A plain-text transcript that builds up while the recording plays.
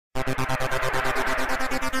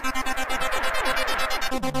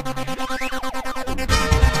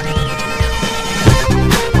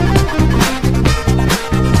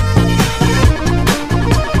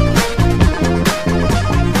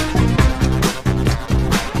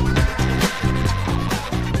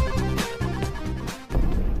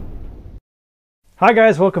Hi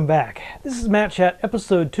guys, welcome back. This is Matt Chat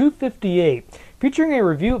episode 258, featuring a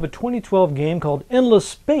review of a 2012 game called Endless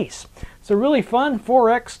Space. It's a really fun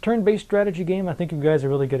 4X turn-based strategy game. I think you guys are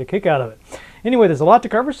really get a kick out of it. Anyway, there's a lot to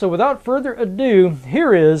cover, so without further ado,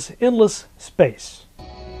 here is Endless Space.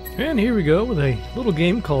 And here we go with a little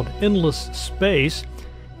game called Endless Space.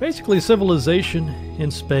 Basically civilization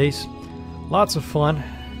in space. Lots of fun.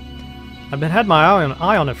 I've had my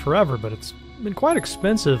eye on it forever, but it's been quite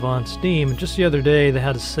expensive on Steam. Just the other day they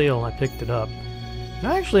had a sale and I picked it up. And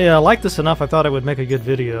I actually liked this enough I thought it would make a good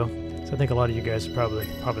video. So I think a lot of you guys probably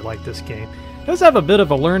like this game. It does have a bit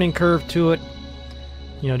of a learning curve to it,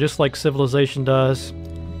 you know, just like Civilization does.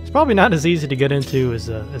 It's probably not as easy to get into as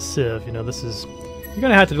Civ. You know, you're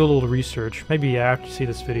gonna have to do a little research. Maybe after you see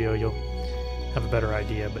this video you'll have a better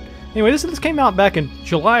idea. But anyway, this came out back in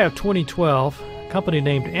July of 2012. A company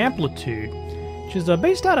named Amplitude, which is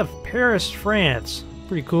based out of Paris, France.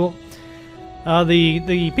 Pretty cool.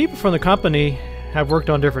 The people from the company have worked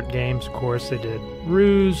on different games, of course. They did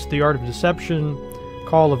Ruse, The Art of Deception,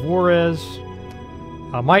 Call of Juarez,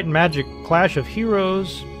 Might and Magic Clash of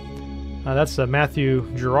Heroes. That's Matthew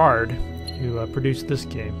Gerard who produced this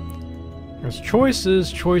game. There's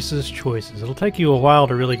choices. It'll take you a while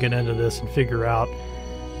to really get into this and figure out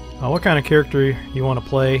what kind of character you want to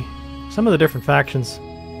play. Some of the different factions,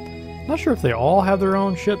 not sure if they all have their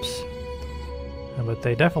own ships, but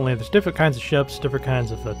they definitely, there's different kinds of ships, different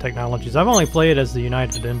kinds of technologies. I've only played as the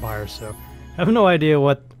United Empire, so I have no idea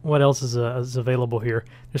what else is available here.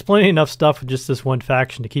 There's plenty enough stuff with just this one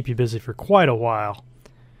faction to keep you busy for quite a while.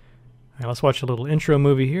 All right, let's watch a little intro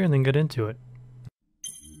movie here and then get into it.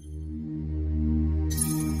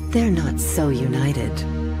 They're not so united,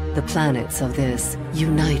 the planets of this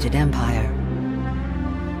united empire.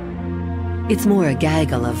 It's more a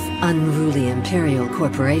gaggle of unruly imperial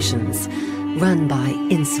corporations run by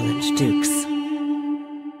insolent dukes.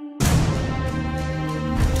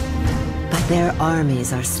 But their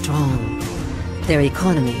armies are strong, their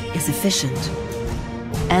economy is efficient,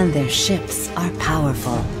 and their ships are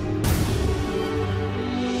powerful.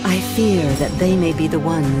 I fear that they may be the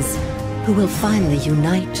ones who will finally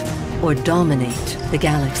unite or dominate the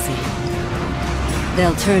galaxy.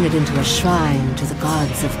 They'll turn it into a shrine to the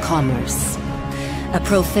gods of commerce, a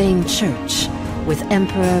profane church with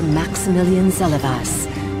Emperor Maximilian Zelivas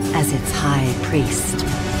as its high priest.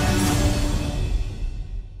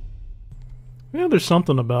 You know, there's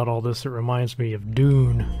something about all this that reminds me of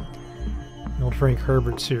Dune, the old Frank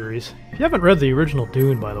Herbert series. If you haven't read the original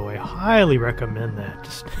Dune, by the way, I highly recommend that.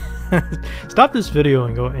 Just stop this video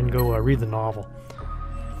and go read the novel.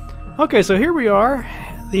 Okay, so here we are.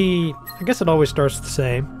 I guess it always starts the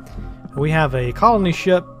same. We have a colony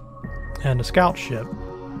ship and a scout ship.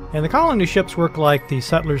 And the colony ships work like the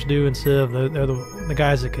settlers do in Civ. They're the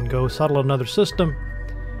guys that can go settle another system.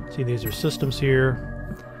 See, these are systems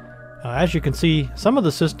here. As you can see, some of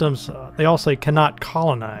the systems, they all say cannot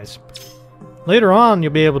colonize. Later on,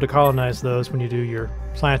 you'll be able to colonize those when you do your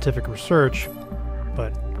scientific research.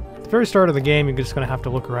 But at the very start of the game, you're just going to have to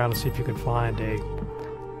look around and see if you can find a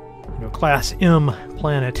Class M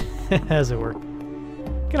planet, as it were.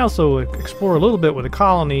 You can also explore a little bit with a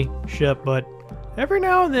colony ship, but every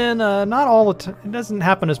now and then, not all the time, it doesn't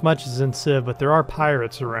happen as much as in Civ, but there are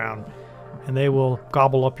pirates around, and they will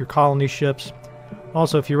gobble up your colony ships.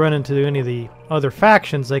 Also, if you run into any of the other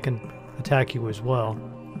factions, they can attack you as well.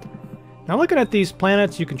 Now, looking at these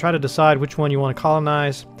planets, you can try to decide which one you want to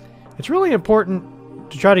colonize. It's really important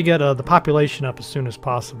to try to get the population up as soon as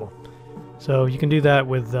possible. So you can do that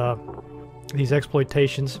with these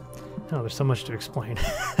exploitations. Oh, there's so much to explain.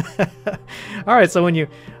 Alright, so when you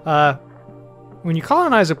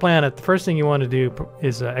colonize a planet, the first thing you want to do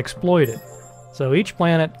is exploit it. So each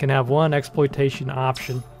planet can have one exploitation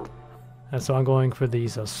option. And so I'm going for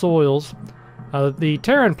these soils. The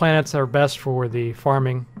Terran planets are best for the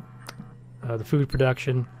farming, the food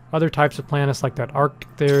production. Other types of planets like that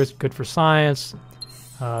Arctic there is good for science.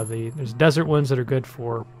 There's desert ones that are good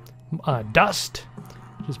for dust,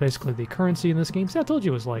 which is basically the currency in this game. See, I told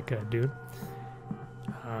you it was like Dune.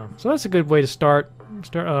 So that's a good way to start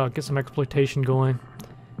get some exploitation going.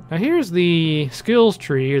 Now here's the skills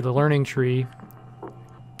tree, or the learning tree,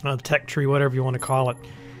 the tech tree, whatever you want to call it.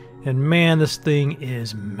 And man, this thing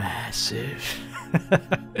is massive.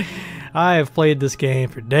 I have played this game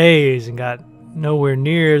for days and got nowhere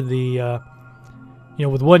near the,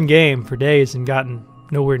 with one game for days and gotten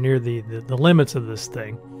nowhere near the limits of this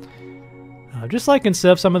thing. Just like in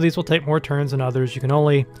Civ, some of these will take more turns than others. You can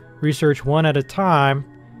only research one at a time,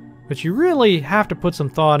 but you really have to put some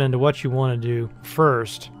thought into what you want to do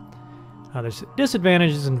first. There's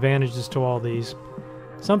disadvantages and advantages to all these.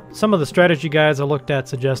 Some of the strategy guides I looked at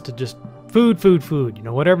suggested just food, food, food. You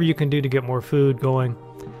know, whatever you can do to get more food going.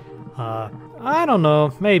 I don't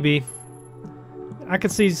know, maybe. I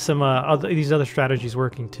could see some these other strategies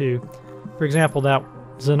working too. For example, that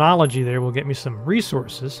xenology there will get me some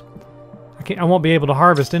resources. I won't be able to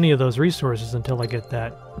harvest any of those resources until I get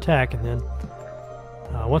that tech, and then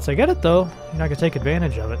once I get it though, you know, I can take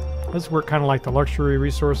advantage of it. This work kind of like the luxury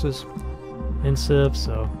resources in Civ,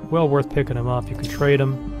 so well worth picking them up. You can trade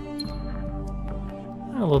them.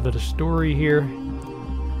 A little bit of story here.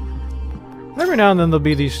 Every now and then there'll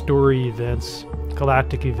be these story events,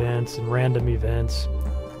 galactic events, and random events.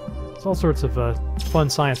 There's all sorts of fun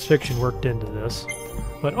science fiction worked into this.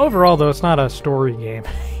 But overall, though, it's not a story game.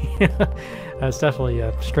 It's definitely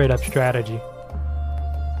a straight-up strategy.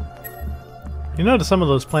 You notice some of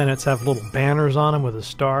those planets have little banners on them with a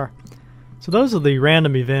star. So those are the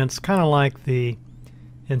random events, kind of like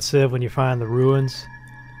in Civ when you find the ruins.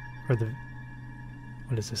 Or the...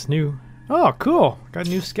 What is this new? Oh, cool! Got a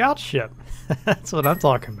new scout ship. That's what I'm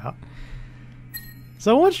talking about.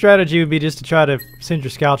 So one strategy would be just to try to send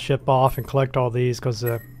your scout ship off and collect all these, because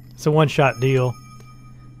it's a one-shot deal.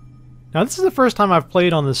 Now this is the first time I've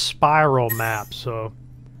played on the spiral map, so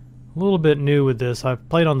a little bit new with this. I've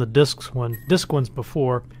played on the disc ones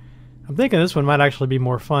before. I'm thinking this one might actually be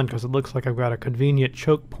more fun because it looks like I've got a convenient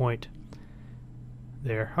choke point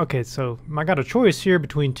there. Okay, so I got a choice here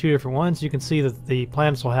between two different ones. You can see that the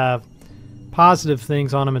planets will have positive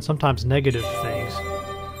things on them and sometimes negative things.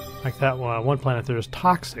 Like that one planet there is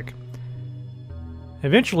toxic.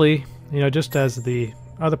 Eventually, you know, just as the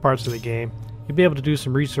other parts of the game, you'll be able to do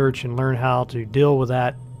some research and learn how to deal with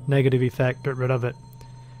that negative effect, get rid of it.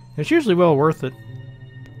 It's usually well worth it.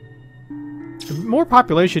 The more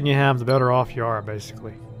population you have, the better off you are,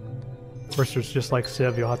 basically. Of course, there's just like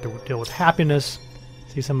Civ, you'll have to deal with happiness.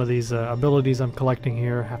 See some of these abilities I'm collecting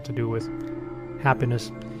here have to do with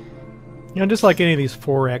happiness. You know, just like any of these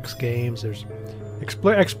 4X games, there's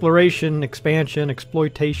exploration, expansion,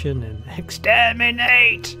 exploitation, and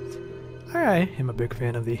exterminate! I am a big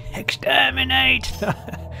fan of the exterminate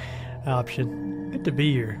option. Good to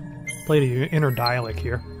be here. Play the inner dialect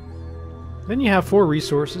here. Then you have 4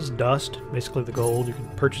 resources. Dust, basically the gold you can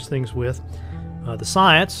purchase things with. The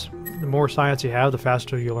science. The more science you have, the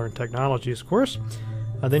faster you learn technologies, of course.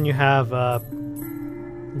 Then you have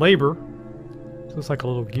labor. It looks like a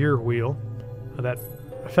little gear wheel. That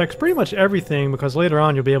affects pretty much everything, because later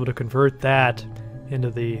on you'll be able to convert that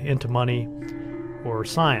into money or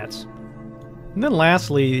science. And then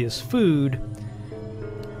lastly is food.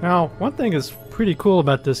 Now, one thing that's pretty cool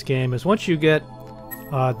about this game is once you get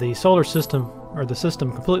the solar system, or the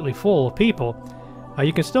system, completely full of people,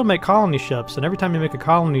 you can still make colony ships, and every time you make a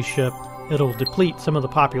colony ship, it'll deplete some of the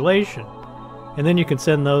population. And then you can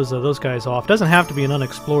send those guys off. It doesn't have to be an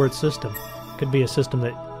unexplored system. It could be a system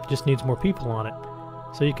that just needs more people on it.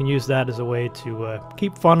 So you can use that as a way to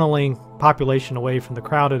keep funneling population away from the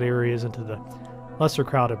crowded areas into the lesser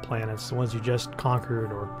crowded planets, the ones you just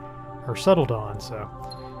conquered or settled on. So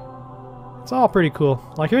it's all pretty cool.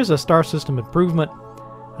 Like, here's a star system improvement.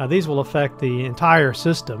 These will affect the entire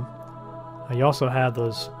system. You also have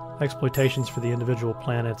those exploitations for the individual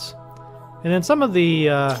planets. And then some of the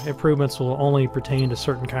improvements will only pertain to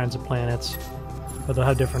certain kinds of planets, but they'll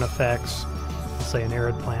have different effects. Let's say an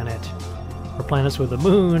arid planet, or planets with a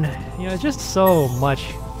moon. You know, just so much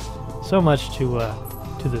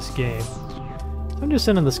to this game. I'm just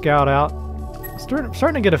sending the scout out.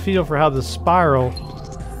 Starting to get a feel for how the spiral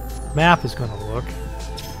map is going to look.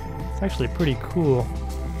 It's actually pretty cool.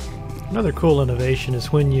 Another cool innovation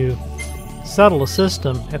is when you settle a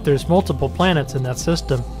system, if there's multiple planets in that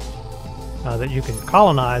system that you can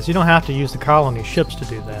colonize, you don't have to use the colony ships to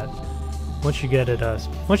do that. Once you get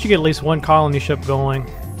at least one colony ship going,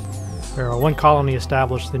 or one colony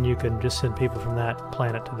established, then you can just send people from that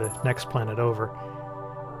planet to the next planet over.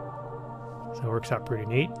 So it works out pretty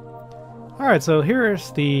neat. Alright, so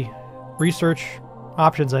here's the research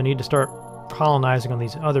options I need to start colonizing on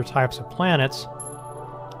these other types of planets.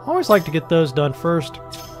 I always like to get those done first.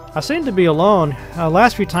 I seem to be alone.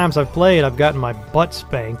 Last few times I've played, I've gotten my butt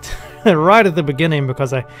spanked right at the beginning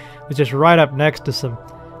because I was just right up next to some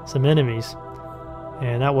enemies.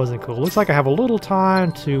 And that wasn't cool. Looks like I have a little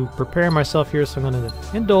time to prepare myself here, so I'm going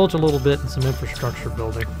to indulge a little bit in some infrastructure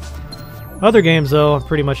building. Other games, though, I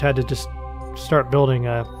pretty much had to just start building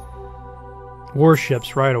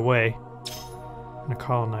warships right away. I'm going to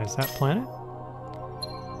colonize that planet.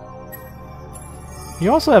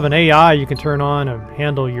 You also have an AI you can turn on and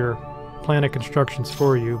handle your planet constructions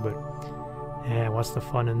for you, but what's the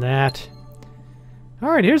fun in that?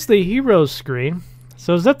 Alright, here's the heroes screen.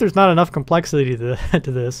 So as if there's not enough complexity to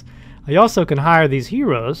this, you also can hire these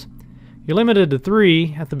heroes. You're limited to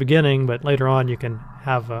 3 at the beginning, but later on you can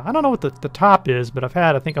have, I don't know what the top is, but I've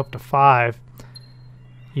had, I think, up to 5.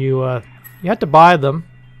 You have to buy them,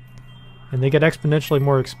 and they get exponentially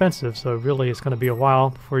more expensive, so really it's going to be a while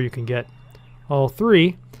before you can get all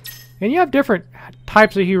 3. And you have different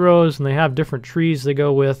types of heroes, and they have different trees they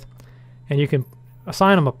go with, and you can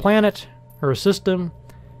assign them a planet or a system,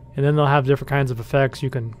 and then they'll have different kinds of effects you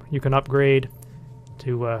can upgrade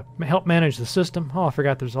to help manage the system. Oh, I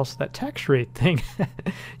forgot there's also that tax rate thing.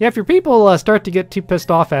 Yeah, if your people start to get too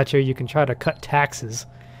pissed off at you, you can try to cut taxes.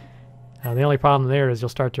 The only problem there is you'll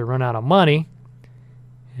start to run out of money,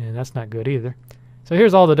 and that's not good either. So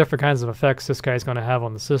here's all the different kinds of effects this guy's going to have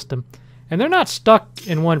on the system. And they're not stuck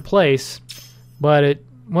in one place, but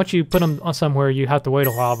once you put them on somewhere, you have to wait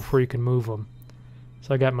a while before you can move them.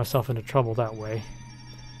 So I got myself into trouble that way.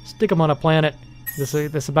 Stick them on a planet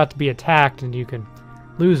that's about to be attacked, and you can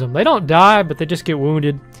lose them. They don't die, but they just get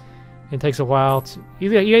wounded. It takes a while.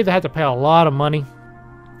 You either have to pay a lot of money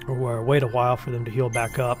or wait a while for them to heal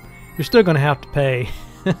back up. You're still going to have to pay.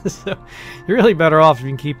 So you're really better off if you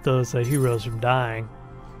can keep those heroes from dying.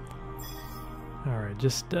 Alright,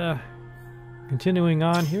 just continuing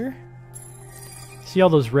on here. See all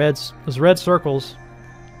those red circles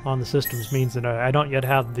on the systems means that I don't yet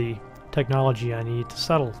have the technology I need to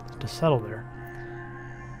settle there.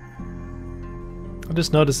 I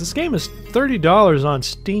just noticed this game is $30 on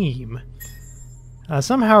Steam.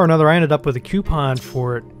 Somehow or another I ended up with a coupon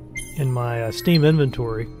for it in my Steam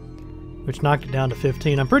inventory, which knocked it down to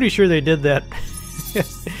 15. I'm pretty sure they did that.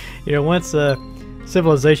 You know, once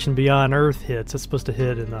Civilization Beyond Earth hits, it's supposed to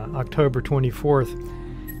hit in October 24th.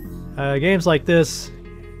 Games like this,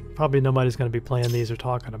 probably nobody's going to be playing these or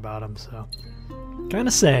talking about them, so kind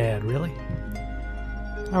of sad, really.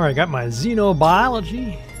 Alright, got my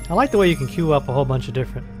xenobiology. I like the way you can queue up a whole bunch of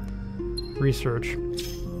different research.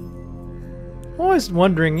 I'm always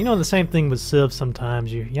wondering, you know, the same thing with Civ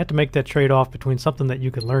sometimes. You have to make that trade-off between something that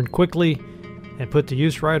you can learn quickly and put to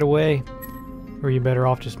use right away, or you're better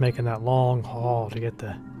off just making that long haul to get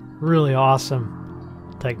the really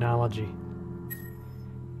awesome technology.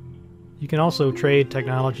 You can also trade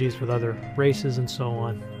technologies with other races and so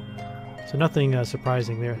on. So nothing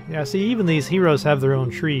surprising there. Yeah, see, even these heroes have their own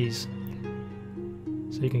trees.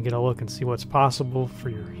 So you can get a look and see what's possible for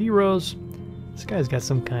your heroes. This guy's got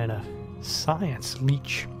some kind of science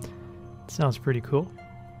leech. Sounds pretty cool.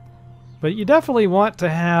 But you definitely want to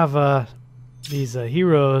have these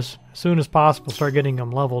heroes as soon as possible, start getting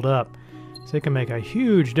them leveled up. So it can make a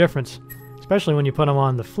huge difference, especially when you put them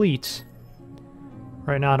on the fleets.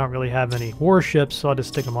 Right now I don't really have any warships, so I'll just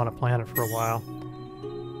stick them on a planet for a while.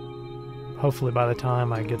 Hopefully by the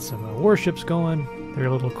time I get some warships going, their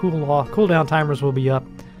little cooldown timers will be up.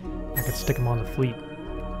 I can stick them on the fleet.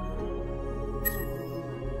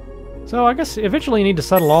 So I guess eventually you need to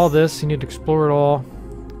settle all this. You need to explore it all.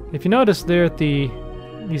 If you notice there at these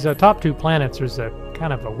top 2 planets, there's a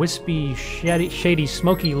kind of a wispy, shady,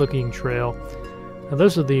 smoky-looking trail. Now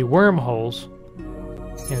those are the wormholes,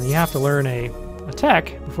 and you have to learn a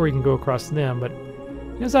tech before you can go across them. But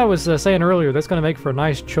as I was saying earlier, that's going to make for a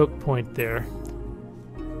nice choke point there.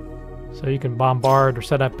 So you can bombard or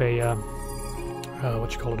set up a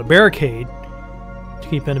a barricade to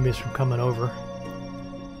keep enemies from coming over.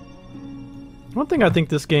 One thing I think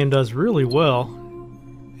this game does really well,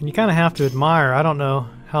 and you kind of have to admire, I don't know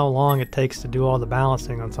how long it takes to do all the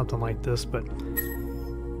balancing on something like this, but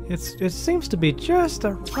it seems to be just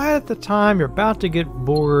right at the time you're about to get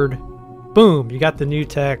bored, boom, you got the new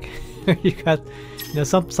tech. You got, you know,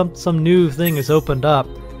 some new thing has opened up,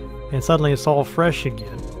 and suddenly it's all fresh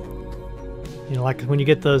again. You know, like when you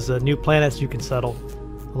get those new planets you can settle,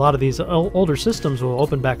 a lot of these older systems will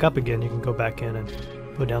open back up again. You can go back in and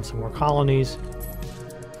put down some more colonies.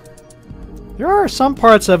 There are some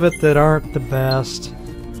parts of it that aren't the best.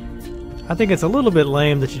 I think it's a little bit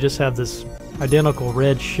lame that you just have this identical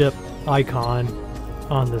red ship icon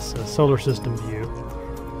on this solar system view.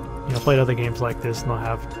 You know, played other games like this and they'll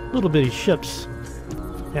have little bitty ships.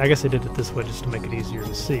 Yeah, I guess they did it this way just to make it easier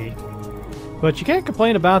to see. But you can't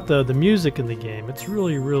complain about the music in the game. It's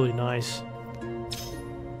really, really nice.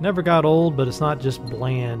 Never got old, but it's not just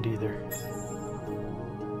bland either.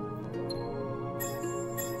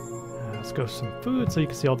 Let's go some food so you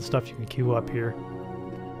can see all the stuff you can queue up here.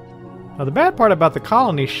 Now the bad part about the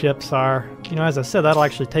colony ships are, you know, as I said, that'll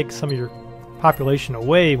actually take some of your population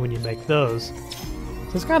away when you make those.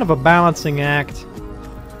 So it's kind of a balancing act.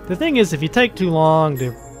 The thing is, if you take too long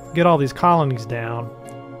to get all these colonies down,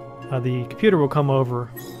 the computer will come over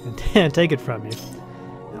and take it from you.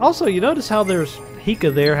 Also, you notice how there's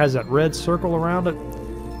Hika there has that red circle around it?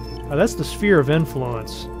 That's the sphere of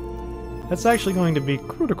influence. That's actually going to be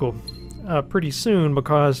critical pretty soon,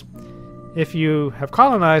 because if you have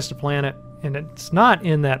colonized a planet and it's not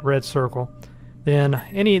in that red circle, then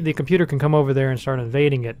the computer can come over there and start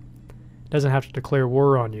invading it. It doesn't have to declare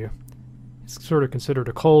war on you. It's sort of considered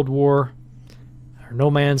a Cold War, or no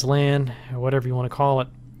man's land, or whatever you want to call it.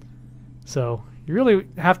 So you really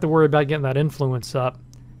have to worry about getting that influence up,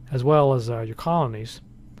 as well as your colonies.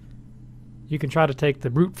 You can try to take the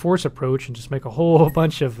brute force approach and just make a whole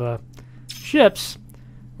bunch of ships,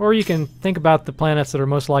 or you can think about the planets that are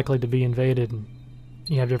most likely to be invaded, and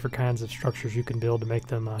you have different kinds of structures you can build to make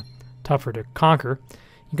them tougher to conquer.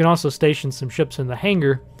 You can also station some ships in the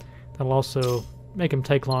hangar that'll also make them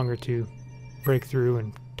take longer to break through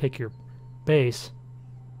and take your base.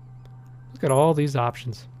 Look at all these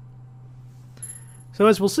options. So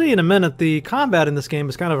as we'll see in a minute, the combat in this game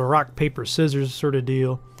is kind of a rock, paper, scissors sort of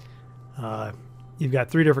deal. You've got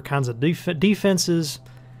 3 different kinds of defenses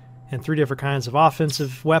and 3 different kinds of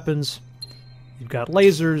offensive weapons. You've got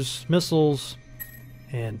lasers, missiles,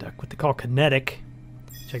 and what they call kinetic,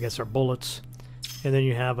 which I guess are bullets. And then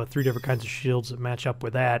you have 3 different kinds of shields that match up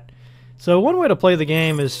with that. So one way to play the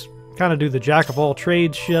game is kind of do the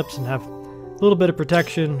jack-of-all-trades ships and have a little bit of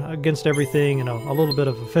protection against everything and a little bit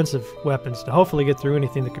of offensive weapons to hopefully get through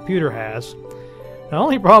anything the computer has. The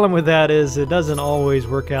only problem with that is it doesn't always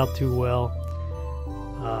work out too well.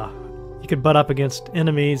 You could butt up against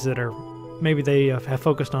enemies that are, maybe they have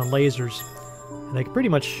focused on lasers, and they can pretty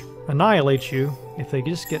much annihilate you if they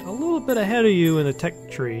just get a little bit ahead of you in the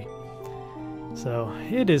tech tree. So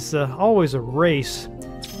it is always a race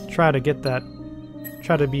to try to get that,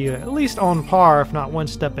 try to be at least on par, if not one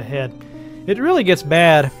step ahead. It really gets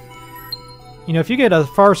bad. You know, if you get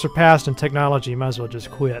far surpassed in technology, you might as well just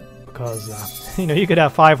quit, because you know, you could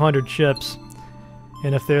have 500 ships,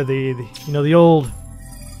 and if they're the old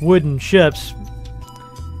wooden ships,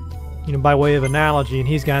 you know, by way of analogy, and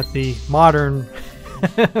he's got the modern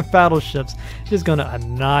battleships, he's going to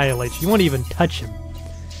annihilate you. You won't even touch him.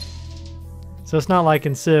 So it's not like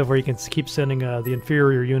in Civ where you can keep sending the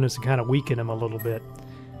inferior units and kind of weaken him a little bit.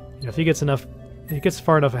 You know, if he gets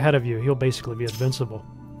far enough ahead of you, he'll basically be invincible.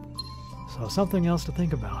 So something else to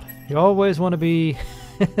think about. You always want to be,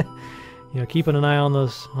 you know, keeping an eye on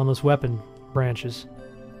those weapon branches.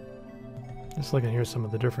 Just looking here at some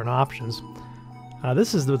of the different options.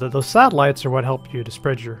 This is those satellites are what help you to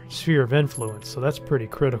spread your sphere of influence, so that's pretty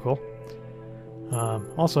critical.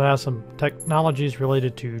 Also has some technologies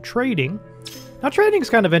related to trading. Now trading is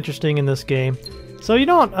kind of interesting in this game. So you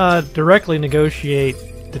don't directly negotiate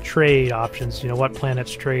the trade options, you know, what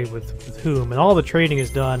planets trade with whom, and all the trading is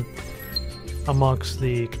done amongst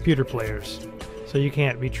the computer players. So you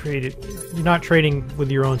can't be traded, you're not trading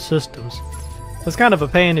with your own systems. So it's kind of a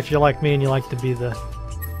pain if you're like me and you like to be the,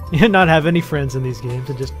 you not have any friends in these games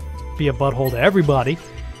and just be a butthole to everybody.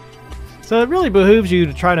 So it really behooves you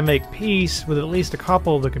to try to make peace with at least a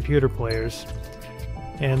couple of the computer players.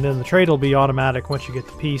 And then the trade will be automatic once you get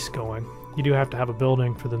the peace going. You do have to have a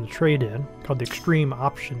building for them to trade in, called the Extreme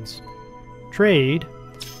Options Trade.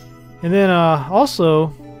 And then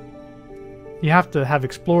also, you have to have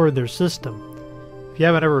explored their system. If you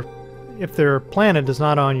haven't ever, if their planet is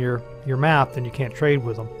not on your map, then you can't trade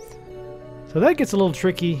with them. So that gets a little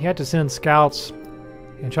tricky. You have to send scouts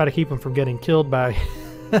and try to keep them from getting killed by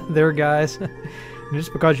their guys. And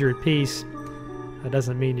just because you're at peace, that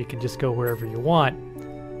doesn't mean you can just go wherever you want,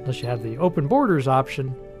 unless you have the open borders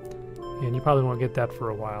option, and you probably won't get that for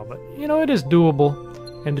a while. But you know, it is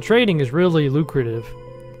doable, and the trading is really lucrative,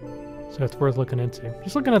 so it's worth looking into.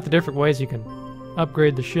 Just looking at the different ways you can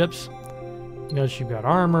upgrade the ships. You notice you've got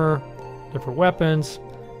armor, different weapons,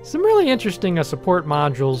 some really interesting support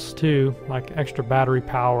modules too, like extra battery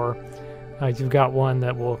power. You've got one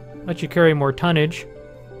that will let you carry more tonnage.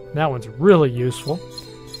 That one's really useful.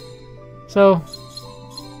 So,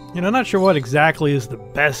 you know, I'm not sure what exactly is the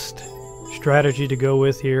best strategy to go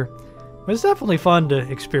with here, but it's definitely fun to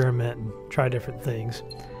experiment and try different things.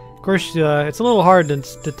 Of course, it's a little hard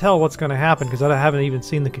to tell what's going to happen because I haven't even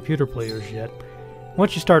seen the computer players yet.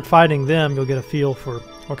 Once you start fighting them, you'll get a feel for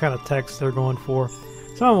what kind of techs they're going for.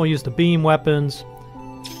 Some of them will use the beam weapons,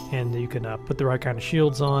 and you can put the right kind of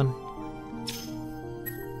shields on.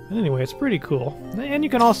 But anyway, it's pretty cool. And you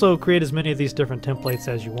can also create as many of these different templates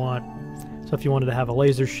as you want. So if you wanted to have a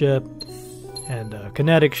laser ship and a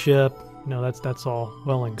kinetic ship, you know, that's all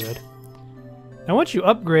well and good. Now once you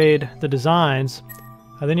upgrade the designs,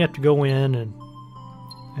 then you have to go in and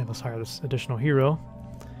let's hire this additional hero.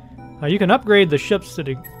 You can upgrade the ships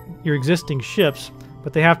to your existing ships,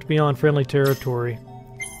 but they have to be on friendly territory.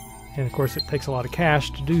 And of course it takes a lot of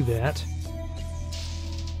cash to do that.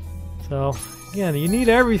 So again, you need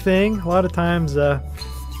everything. A lot of times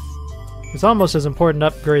it's almost as important to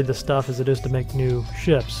upgrade the stuff as it is to make new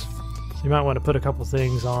ships. So you might want to put a couple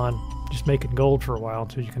things on, just making gold for a while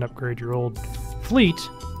until you can upgrade your old fleet.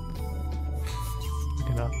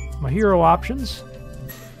 Looking up my hero options.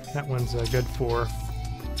 That one's good for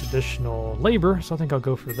additional labor, so I think I'll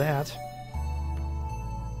go for that.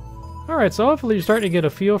 Alright, so hopefully you're starting to get a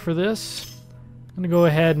feel for this. I'm going to go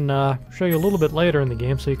ahead and show you a little bit later in the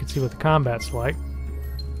game so you can see what the combat's like.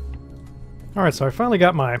 Alright, so I finally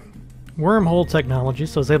got my wormhole technology,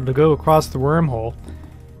 so I was able to go across the wormhole.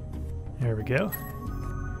 There we go.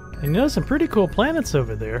 And you know, some pretty cool planets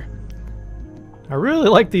over there. I really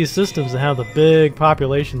like these systems that have the big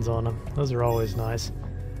populations on them. Those are always nice.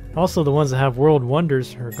 Also, the ones that have world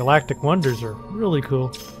wonders, or galactic wonders, are really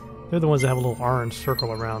cool. They're the ones that have a little orange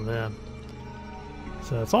circle around them.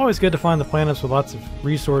 So it's always good to find the planets with lots of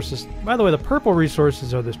resources. By the way, the purple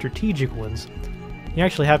resources are the strategic ones. You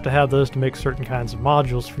actually have to have those to make certain kinds of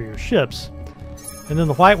modules for your ships. And then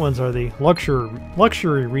the white ones are the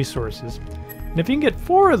luxury resources. And if you can get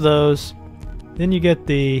 4 of those, then you get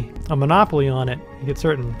a monopoly on it. You get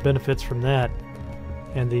certain benefits from that.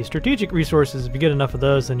 And the strategic resources, if you get enough of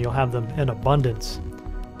those, then you'll have them in abundance,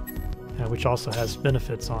 which also has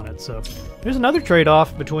benefits on it. So there's another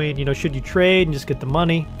trade-off between, you know, should you trade and just get the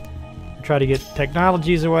money, or try to get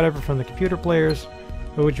technologies or whatever from the computer players,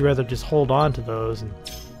 or would you rather just hold on to those and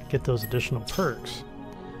get those additional perks?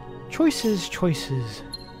 Choices, choices,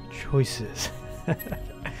 choices.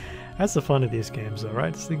 That's the fun of these games, though,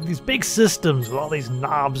 right? It's like these big systems with all these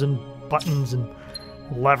knobs and buttons and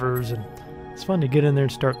levers, and it's fun to get in there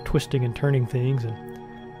and start twisting and turning things, and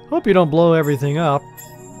hope you don't blow everything up.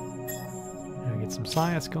 Get some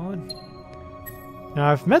science going.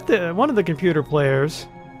 Now, I've met one of the computer players.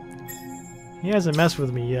 He hasn't messed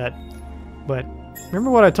with me yet, but remember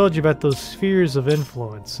what I told you about those spheres of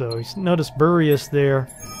influence? So you notice Boreas there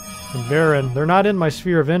and Baron. They're not in my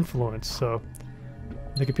sphere of influence, so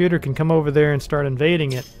the computer can come over there and start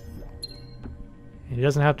invading it, and he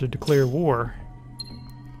doesn't have to declare war.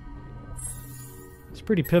 It's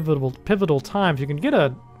pretty pivotal times. You can get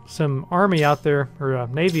some army out there, or a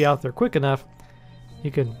navy out there quick enough, you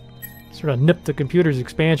can sort of nip the computer's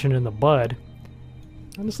expansion in the bud.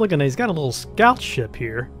 I'm just looking at, he's got a little scout ship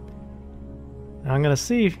here. Now I'm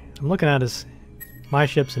looking at my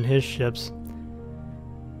ships and his ships.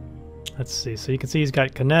 Let's see, so you can see he's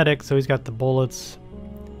got kinetic, so he's got the bullets,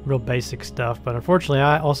 real basic stuff, but unfortunately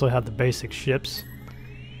I also have the basic ships.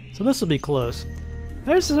 So this will be close.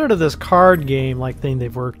 There's sort of this card game like thing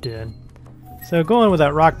they've worked in. So going with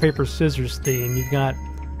that rock, paper, scissors theme, you've got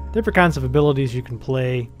different kinds of abilities you can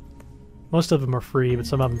play. Most of them are free, but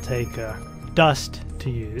some of them take dust to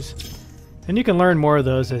use. And you can learn more of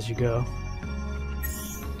those as you go.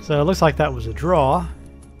 So it looks like that was a draw.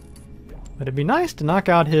 But it'd be nice to knock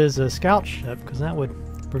out his scout ship, because that would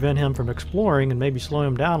prevent him from exploring and maybe slow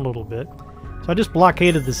him down a little bit. So I just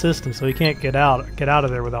blockaded the system so he can't get out of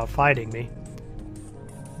there without fighting me.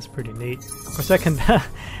 That's pretty neat. Of course, that can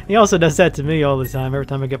he also does that to me all the time. Every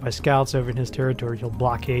time I get my scouts over in his territory, he'll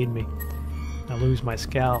blockade me. I lose my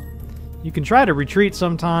scout. You can try to retreat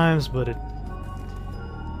sometimes, but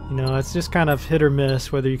it's just kind of hit or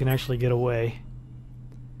miss whether you can actually get away.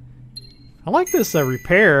 I like this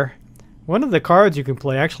repair. One of the cards you can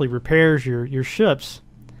play actually repairs your ships.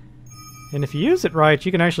 And if you use it right,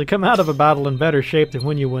 you can actually come out of a battle in better shape than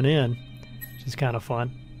when you went in, which is kind of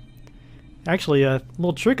fun. Actually, a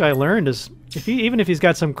little trick I learned is, even if he's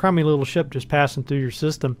got some crummy little ship just passing through your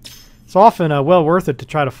system, it's often well worth it to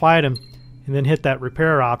try to fight him and then hit that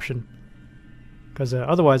repair option. Because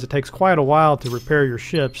otherwise it takes quite a while to repair your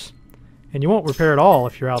ships, and you won't repair at all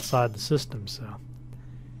if you're outside the system, so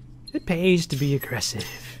it pays to be aggressive.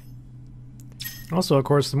 Also, of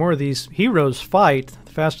course, the more these heroes fight,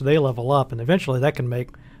 the faster they level up, and eventually that can make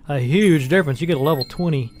a huge difference. You get a level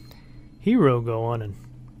 20 hero going, and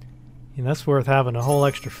that's worth having a whole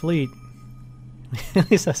extra fleet.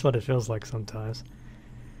 At least that's what it feels like sometimes.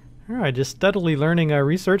 Alright, just steadily learning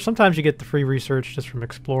research. Sometimes you get the free research just from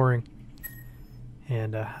exploring.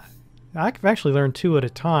 And I've actually learned 2 at a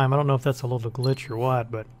time. I don't know if that's a little glitch or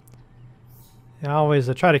what, but I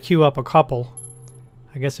always try to queue up a couple.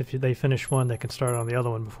 I guess if they finish one, they can start on the other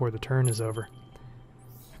one before the turn is over.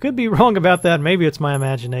 I could be wrong about that. Maybe it's my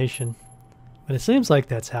imagination. But it seems like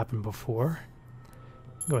that's happened before.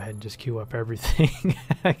 Go ahead and just queue up everything.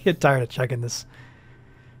 I get tired of checking this.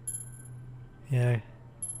 Yeah,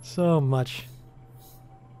 so much.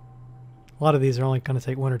 A lot of these are only going to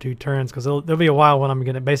take 1 or 2 turns because there'll be a while when I'm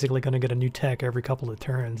basically going to get a new tech every couple of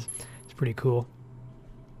turns. It's pretty cool.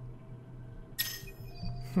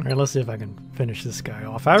 All right, let's see if I can finish this guy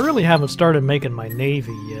off. I really haven't started making my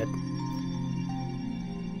navy yet.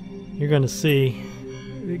 You're going to see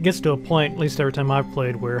it gets to a point, at least every time I've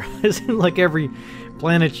played, where it seems like every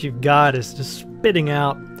planet you've got is just spitting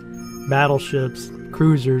out battleships,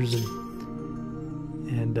 cruisers,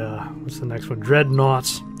 and what's the next one?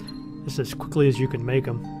 Dreadnoughts. Just as quickly as you can make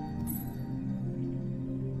them.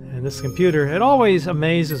 And this computer, it always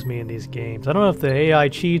amazes me in these games. I don't know if the AI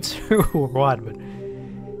cheats or what, but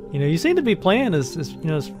you know, you seem to be playing as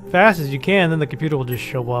fast as you can, then the computer will just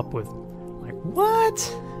show up with like, what?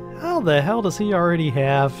 How the hell does he already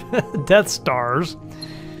have Death Stars?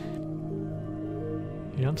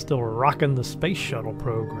 You know, I'm still rocking the space shuttle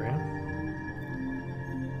program.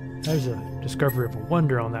 There's a discovery of a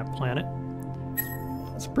wonder on that planet.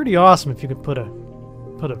 It's pretty awesome if you could put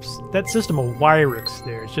that system of Wyrics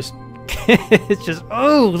there. It's just it's just,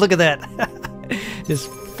 oh, look at that. It's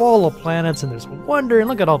full of planets and there's wonder, and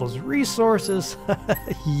look at all those resources.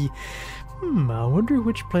 I wonder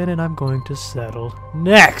which planet I'm going to settle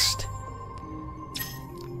next.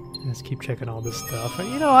 Let's keep checking all this stuff.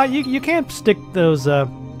 You know, you can't stick those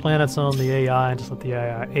planets on the AI and just let the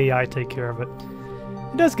AI take care of it.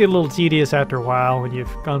 It does get a little tedious after a while when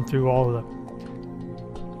you've gone through all of the,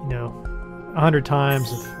 100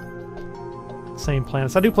 times of the same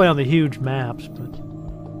planets. I do play on the huge maps, but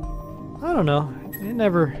I don't know.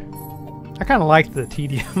 I kind of like the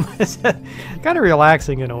tedium. It's kind of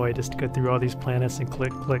relaxing in a way, just to go through all these planets and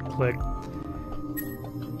click, click, click.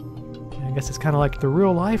 I guess it's kind of like the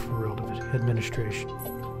real life world of administration.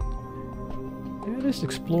 Yeah, just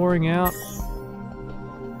exploring out.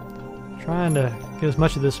 Trying to get as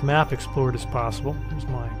much of this map explored as possible. There's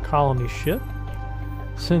my colony ship.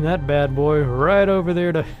 Send that bad boy right over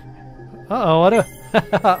there to... Uh-oh, what a...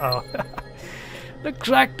 Uh-oh. Looks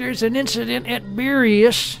like there's an incident at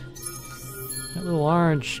Beerius. That little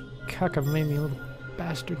orange cuck of made me a little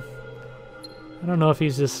bastard. I don't know if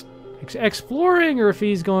he's just exploring or if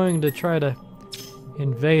he's going to try to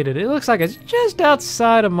invade it. It looks like it's just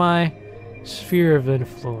outside of my sphere of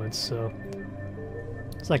influence, so...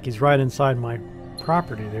 It's like he's right inside my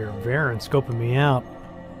property there, Varen, scoping me out.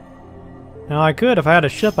 Now I could, if I had a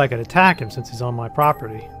ship, I could attack him since he's on my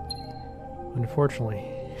property. Unfortunately,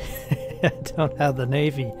 I don't have the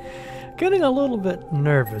navy. Getting a little bit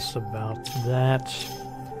nervous about that.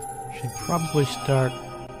 Should probably start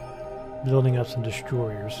building up some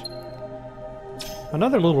destroyers.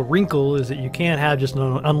 Another little wrinkle is that you can't have just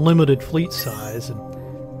an unlimited fleet size. And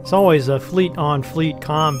it's always a fleet-on-fleet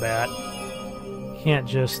combat. You can't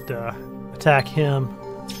just attack him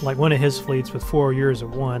like one of his fleets with 4 years at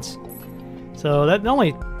once. So that the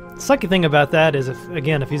only sucky thing about that is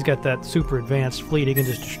if he's got that super advanced fleet, he can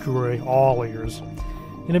just destroy all of yours.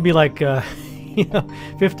 And it'd be like 50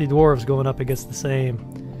 dwarves going up against the same,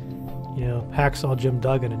 hacksaw Jim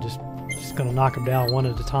Duggan and just gonna knock them down one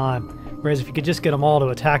at a time. Whereas if you could just get them all to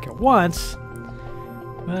attack at once,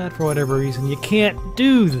 but for whatever reason you can't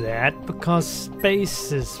do that because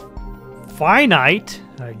space is finite,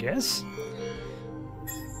 I guess.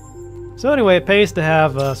 So anyway, it pays to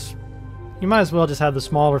have you might as well just have the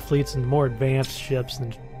smaller fleets and the more advanced ships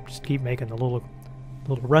and just keep making the little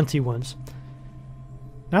runty ones.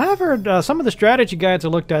 Now I've heard some of the strategy guides I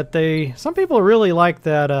looked at, some people really like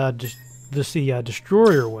that the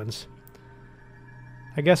destroyer ones.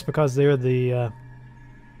 I guess because they're the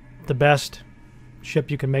best ship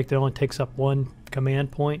you can make that only takes up one command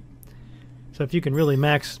point. So if you can really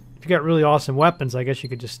if you got really awesome weapons, I guess you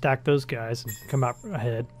could just stack those guys and come out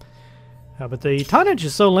ahead. But the tonnage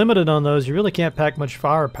is so limited on those, you really can't pack much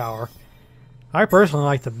firepower. I personally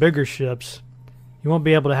like the bigger ships. You won't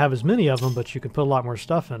be able to have as many of them, but you can put a lot more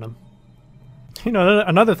stuff in them.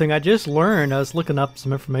 Another thing I just learned, I was looking up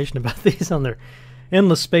some information about these on their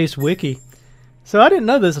Endless Space wiki. So I didn't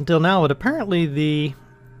know this until now, but apparently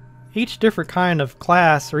each different kind of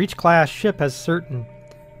class, or each class ship has certain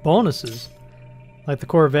bonuses. Like the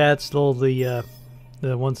Corvettes, the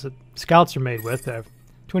ones that scouts are made with, have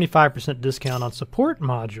 25% discount on support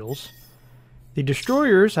modules. The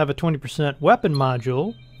destroyers have a 20% weapon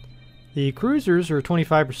module. The cruisers are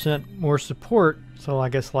 25% more support, so I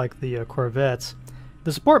guess like the Corvettes.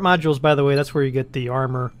 The support modules, by the way, that's where you get the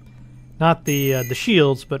armor. Not the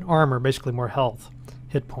shields, but armor, basically more health,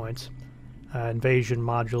 hit points. Invasion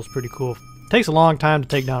module's pretty cool. Takes a long time to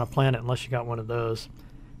take down a planet unless you got one of those.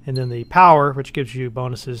 And then the power, which gives you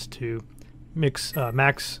bonuses to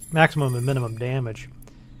maximum and minimum damage.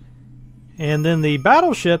 And then the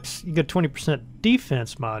battleships, you get 20%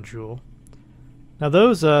 defense module. Now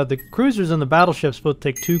those, the cruisers and the battleships both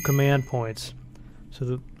take 2 command points.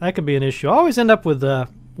 So that could be an issue. I always end up with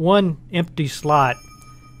 1 empty slot.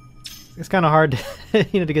 It's kind of hard to,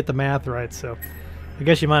 to get the math right, so I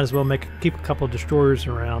guess you might as well keep a couple of destroyers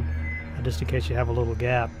around, just in case you have a little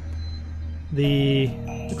gap.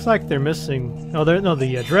 Looks like they're missing. Oh, no,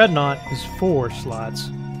 the dreadnought is 4 slots.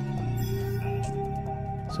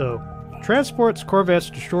 So transports, corvettes,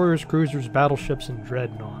 destroyers, cruisers, battleships, and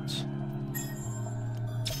dreadnoughts.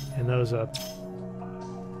 And those that's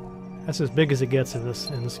as big as it gets in this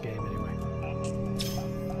game anyway.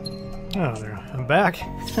 Oh, there, I'm back.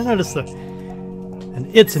 I noticed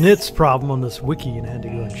an its problem on this wiki, and I had to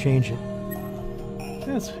go and change it.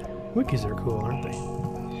 Wikis are cool, aren't they?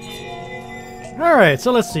 Alright,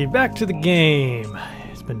 so let's see, back to the game.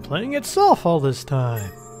 It's been playing itself all this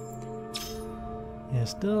time. Yeah,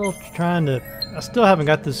 still trying to... I still haven't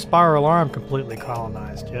got this spiral arm completely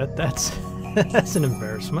colonized yet. That's that's an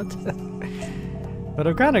embarrassment. But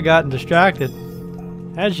I've kind of gotten distracted.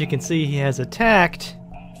 As you can see, he has attacked,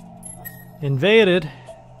 invaded.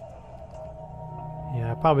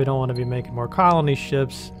 Yeah, I probably don't want to be making more colony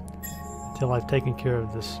ships until I've taken care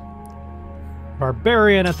of this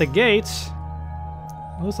barbarian at the gates.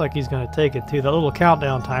 Looks like he's going to take it too. The little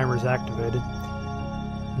countdown timer is activated.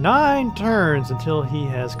 9 turns until he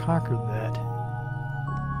has conquered that.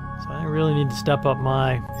 So I really need to step up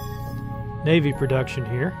my Navy production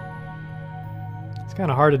here. It's kind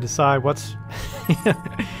of hard to decide what's...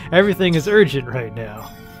 Everything is urgent right now.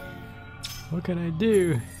 What can I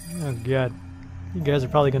do? Oh god. You guys are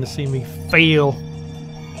probably going to see me fail.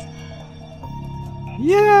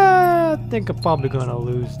 Yeah, I think I'm probably going to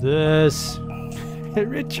lose this.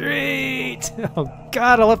 Retreat! Oh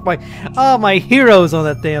god, I left my heroes on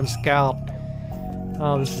that damn scout.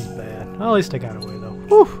 Oh, this is bad. Well, at least I got away though.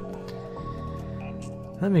 Whew.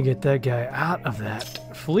 Let me get that guy out of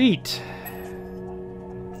that fleet.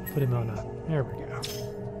 Put him on a... There we go.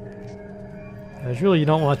 As really, you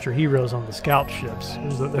don't want your heroes on the scout ships.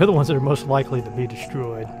 They're the ones that are most likely to be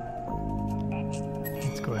destroyed.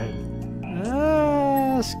 Let's go ahead.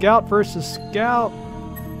 Scout versus scout.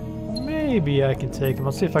 Maybe I can take him.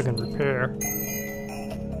 I'll see if I can repair.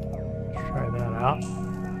 Try that out.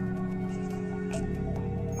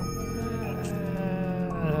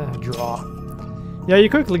 Draw. Yeah, you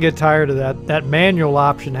quickly get tired of that. That manual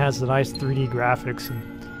option has the nice 3D graphics, and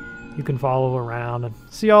you can follow around and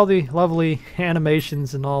see all the lovely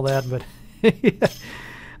animations and all that, but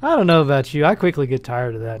I don't know about you. I quickly get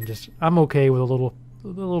tired of that, and I'm okay with a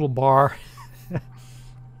little bar.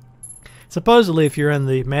 Supposedly, if you're in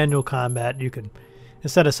the manual combat, you can,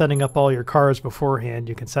 instead of setting up all your cars beforehand,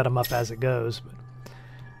 you can set them up as it goes. But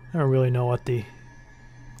I don't really know what I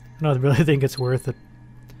don't really think it's worth it.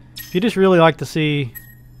 If you just really like to see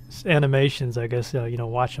animations, I guess,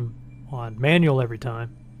 watch them on manual every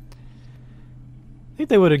time. I think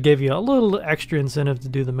they would have give you a little extra incentive to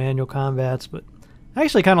do the manual combats, but I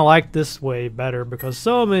actually kind of like this way better because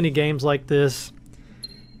so many games like this,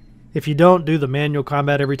 if you don't do the manual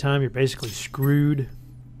combat every time, you're basically screwed.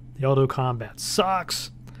 The auto combat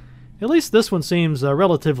sucks. At least this one seems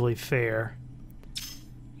relatively fair.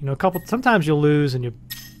 Sometimes you'll lose and you're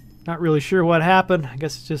not really sure what happened. I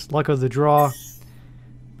guess it's just luck of the draw.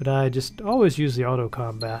 But I just always use the auto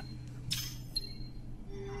combat.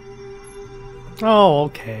 Oh,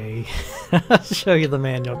 okay. I'll show you the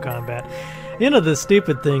manual combat. The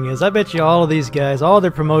stupid thing is, I bet you all of these guys, all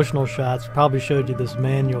their promotional shots probably showed you this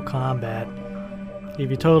manual combat.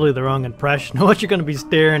 Give you totally the wrong impression. What you're going to be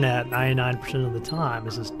staring at 99% of the time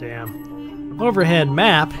is this damn overhead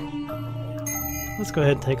map. Let's go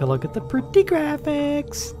ahead and take a look at the pretty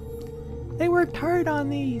graphics. They worked hard on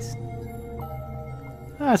these.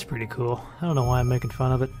 That's pretty cool. I don't know why I'm making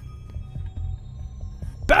fun of it.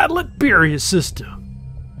 Battle at Beria system.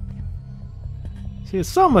 See, it's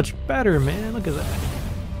so much better, man. Look at that.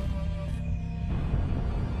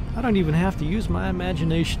 I don't even have to use my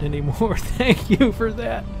imagination anymore. Thank you for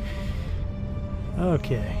that.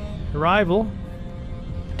 Okay. Arrival.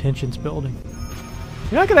 Tension's building.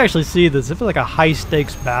 I can actually see this. It feels like a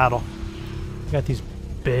high-stakes battle. Got these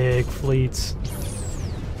big fleets.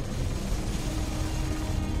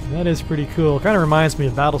 That is pretty cool. Kind of reminds me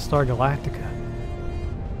of Battlestar Galactica.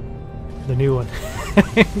 The new one.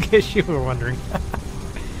 In case you were wondering.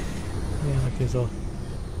 Yeah, like these gonna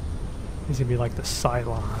be like the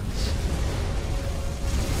Cylons.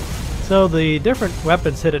 So the different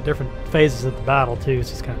weapons hit at different phases of the battle too,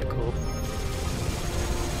 so it's kind of cool.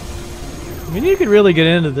 I mean, you could really get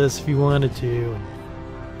into this if you wanted to, and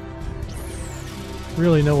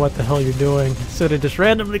really know what the hell you're doing instead of just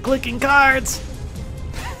randomly clicking cards.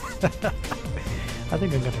 I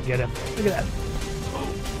think I'm gonna get him. Look at that.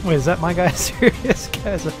 Wait, is that my guy? Serious?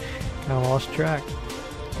 Guys, I lost track.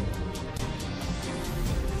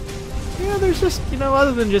 Yeah, there's just, you know,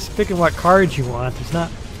 other than just picking what cards you want, there's not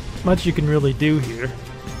much you can really do here.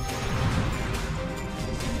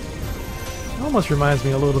 It almost reminds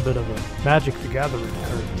me a little bit of a Magic the Gathering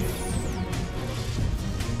card game.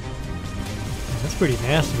 That's pretty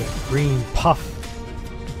nasty, that green puff.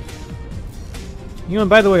 You know, and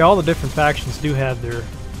by the way, all the different factions do have their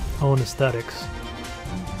own aesthetics.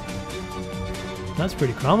 That's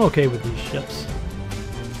pretty cool. I'm okay with these ships.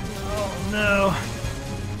 Oh no!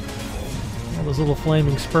 All those little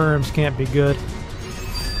flaming sperms can't be good.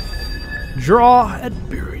 Draw at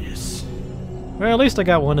Burius. Well, at least I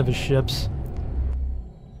got one of his ships.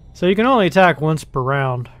 So you can only attack once per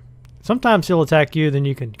round. Sometimes he'll attack you, then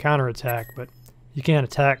you can counterattack, but you can't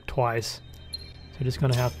attack twice. So you're just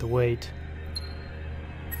going to have to wait.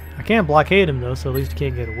 I can't blockade him though, so at least he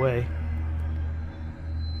can't get away.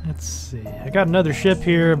 Let's see. I got another ship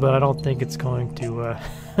here, but I don't think it's going to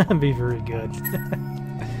be very good.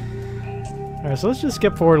 Alright, so let's just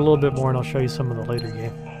skip forward a little bit more and I'll show you some of the later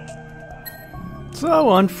game.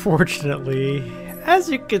 So, unfortunately, as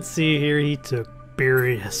you can see here, he took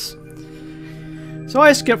Burius. So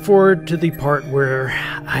I skip forward to the part where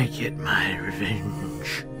I get my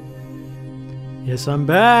revenge. Yes, I'm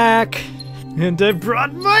back! And I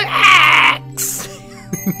brought my axe!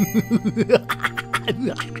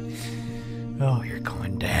 Oh, you're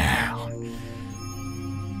going down.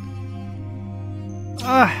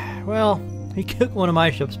 Well, he took one of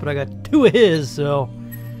my ships, but I got two of his, so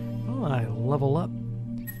I level up.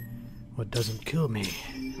 What doesn't kill me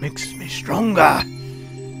makes me stronger.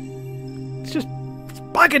 It's just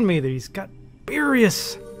bugging me that he's got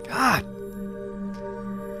Burius. God.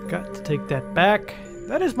 Got to take that back.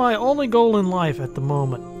 That is my only goal in life at the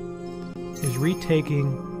moment, is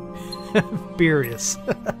retaking Burius.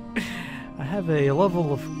 I have a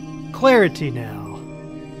level of clarity now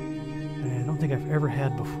I don't think I've ever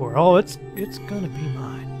had before. Oh, it's gonna be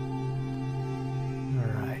mine.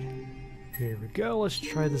 Alright. Here we go. Let's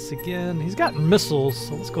try this again. He's got missiles,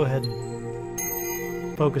 so let's go ahead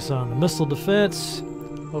and focus on the missile defense.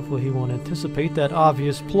 Hopefully he won't anticipate that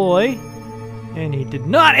obvious ploy. And he did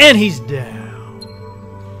not, and he's down.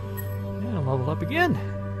 And I'll level up again.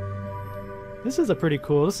 This is a pretty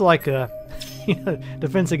cool, this is like a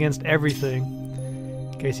defense against everything,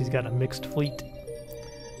 in case he's got a mixed fleet.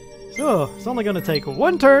 So, it's only going to take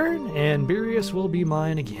one turn, and Burius will be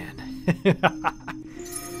mine again.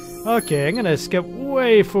 Okay, I'm going to skip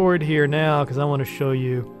way forward here now, because I want to show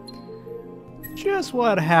you just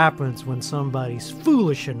what happens when somebody's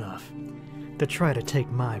foolish enough to try to take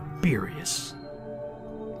my Burius.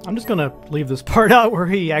 I'm just going to leave this part out where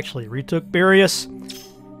he actually retook Burius.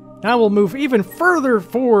 Now we'll move even further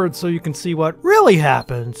forward so you can see what really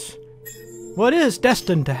happens. What is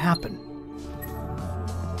destined to happen.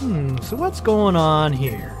 So what's going on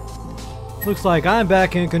here? Looks like I'm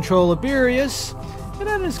back in control of Burius, and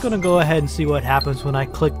I'm just going to go ahead and see what happens when I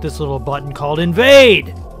click this little button called Invade.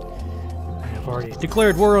 I've already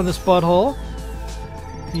declared war on this butthole.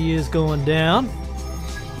 He is going down.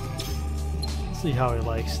 Let's see how he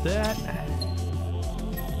likes that.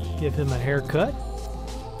 Give him a haircut.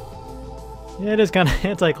 Yeah, it is kind of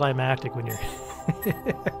anticlimactic when you're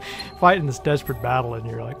fighting this desperate battle and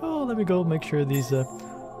you're like, oh, let me go make sure these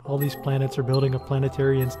all these planets are building a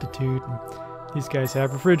planetary institute and these guys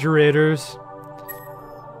have refrigerators.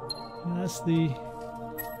 And that's the...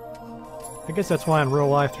 I guess that's why in real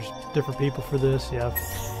life there's different people for this. Yeah.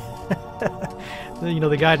 You know,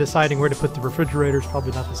 the guy deciding where to put the refrigerator is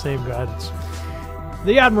probably not the same guy that's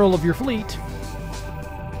the admiral of your fleet.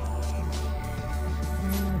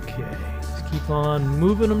 Keep on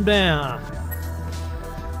moving them down.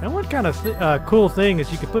 And one kind of cool thing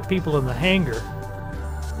is you can put people in the hangar,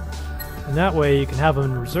 and that way you can have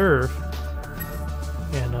them in reserve,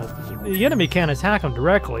 and the enemy can't attack them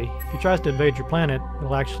directly. If he tries to invade your planet,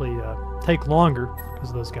 it'll actually take longer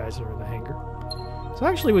because those guys are in the hangar. So I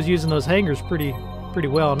actually was using those hangars pretty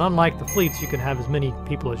well, and unlike the fleets, you can have as many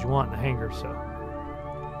people as you want in the hangar. So,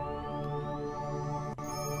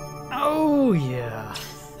 oh yeah.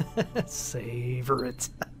 Savor it.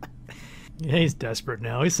 Yeah, he's desperate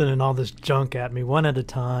now. He's sending all this junk at me one at a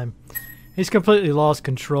time. He's completely lost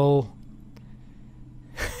control.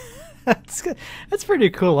 That's pretty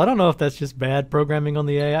cool. I don't know if that's just bad programming on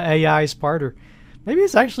the AI's part, or maybe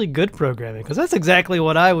it's actually good programming, because that's exactly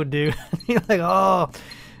what I would do. You're like, oh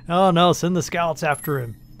no, send the scouts after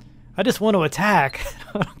him. I just want to attack.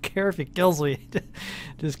 I don't care if he kills me.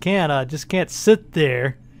 just can't sit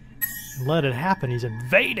there. Let it happen. He's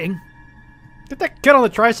invading. Get that kid on the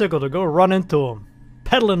tricycle to go run into him.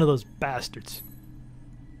 Pedal into those bastards.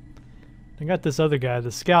 I got this other guy, the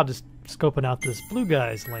scout, just scoping out this blue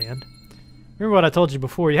guy's land. Remember what I told you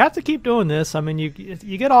before? You have to keep doing this. I mean, you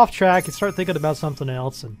get off track, you start thinking about something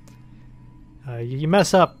else, and you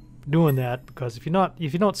mess up doing that because if you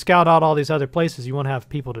don't scout out all these other places, you won't have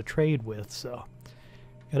people to trade with. So,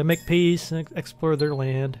 got to make peace and explore their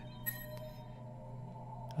land.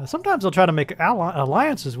 Sometimes they'll try to make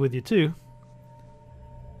alliances with you too.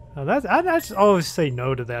 I just always say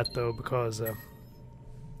no to that though because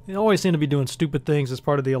you always seem to be doing stupid things as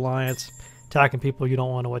part of the alliance, attacking people you don't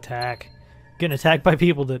want to attack, getting attacked by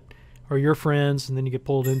people that are your friends, and then you get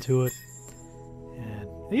pulled into it. And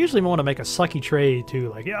they usually want to make a sucky trade too,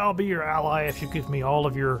 like, yeah, I'll be your ally if you give me all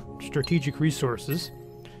of your strategic resources.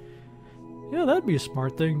 Yeah, that'd be a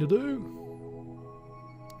smart thing to do.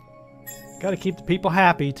 Got to keep the people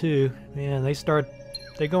happy too. Man,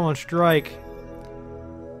 they go on strike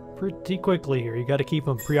pretty quickly here. You got to keep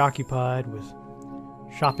them preoccupied with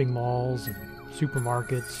shopping malls and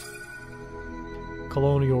supermarkets,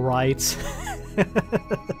 colonial rights.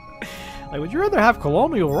 Like, would you rather have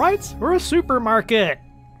colonial rights or a supermarket?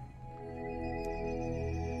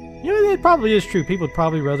 You know, it probably is true. People would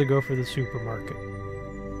probably rather go for the supermarket.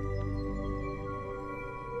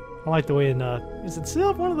 I like the way in, is it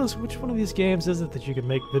still one of those, which one of these games is it that you can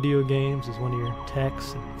make video games as one of your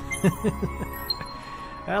techs?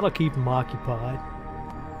 That'll keep them occupied.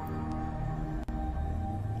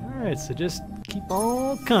 Alright, so just keep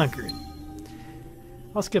on conquering.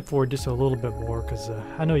 I'll skip forward just a little bit more because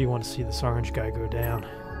I know you want to see this orange guy go down.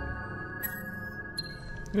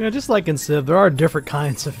 You know, just like in Civ, there are different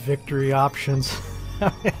kinds of victory options.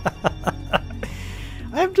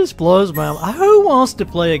 I'm just blows my mind. Who wants to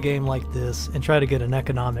play a game like this and try to get an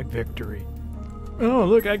economic victory? Oh,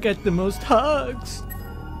 look, I got the most hugs.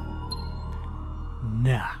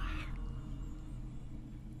 Nah.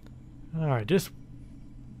 Alright, just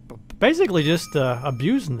basically just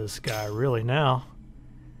abusing this guy really now.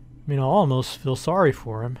 I mean, I almost feel sorry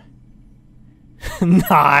for him.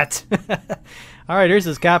 Not. Alright, here's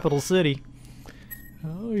his capital city.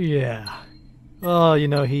 Oh yeah. Oh, you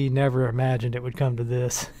know, he never imagined it would come to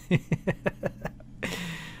this.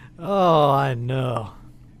 Oh, I know.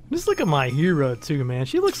 Just look at my hero too, man.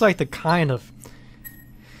 She looks like the kind of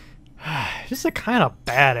just the kind of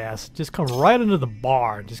badass. Just come right into the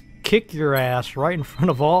bar and just kick your ass right in front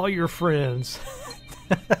of all your friends.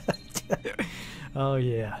 Oh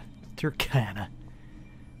yeah, Turkana. I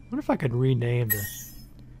wonder if I could rename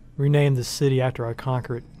the city after I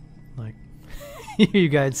conquer it. Like, you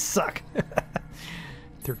guys suck.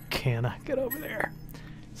 Turkana, get over there.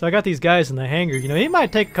 So I got these guys in the hangar. You know, he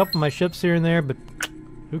might take a couple of my ships here and there, but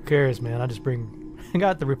who cares, man? I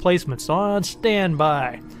got the replacements on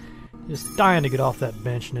standby. Just dying to get off that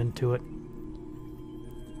bench and into it.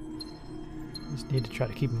 Just need to try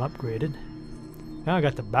to keep them upgraded. Now I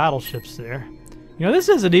got the battleships there. You know, this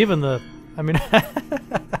isn't even the... I mean,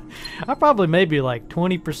 I probably maybe like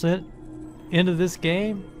 20% into this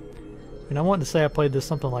game. I mean, I wanted to say I played this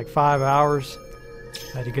something like 5 hours.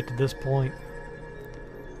 I had to get to this point.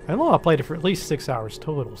 I know I played it for at least 6 hours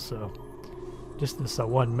total, so just this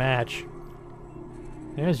one match.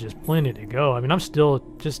 There's just plenty to go. I mean, I'm still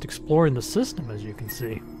just exploring the system, as you can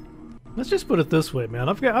see. Let's just put it this way, man.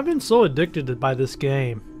 I've been so addicted by this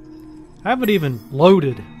game. I haven't even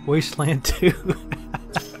loaded Wasteland 2.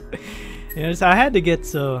 I had to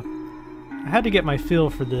get my feel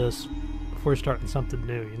for this before starting something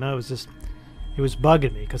new. You know, it was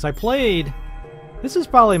bugging me because I played. This is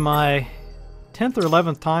probably my 10th or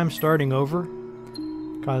 11th time starting over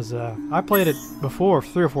because I played it before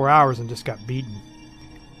for 3 or 4 hours and just got beaten.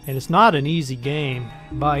 And it's not an easy game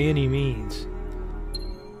by any means.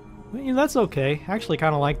 But, you know, that's okay. I actually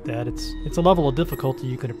kind of like that. It's a level of difficulty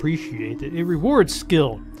you can appreciate. It rewards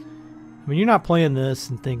skill. I mean, you're not playing this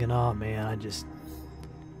and thinking, oh man, the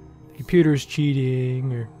computer's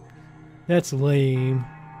cheating, or that's lame.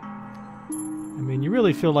 I mean, you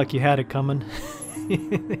really feel like you had it coming.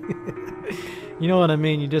 You know what I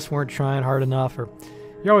mean? You just weren't trying hard enough, or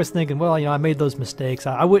you're always thinking, well, you know, I made those mistakes.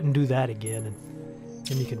 I wouldn't do that again. And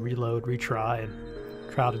then you can reload, retry, and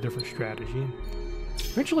try out a different strategy.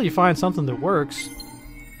 Eventually you find something that works.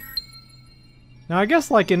 Now, I guess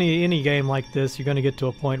like any game like this, you're going to get to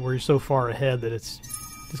a point where you're so far ahead that it's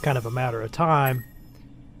just kind of a matter of time.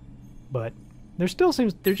 But there's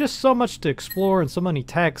just so much to explore and so many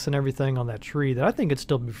techs and everything on that tree that I think it'd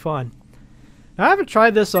still be fun. Now, I haven't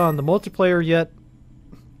tried this on the multiplayer yet.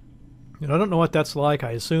 You know, I don't know what that's like.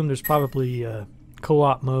 I assume there's probably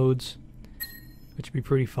co-op modes, which would be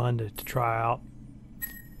pretty fun to try out.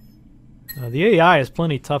 The AI is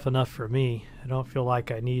plenty tough enough for me. I don't feel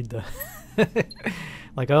like I need the...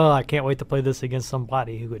 like, oh, I can't wait to play this against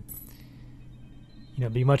somebody who would, you know,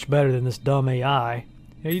 be much better than this dumb AI.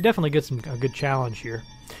 Yeah, you definitely get a good challenge here.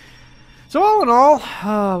 So all in all,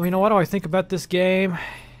 you know, what do I think about this game?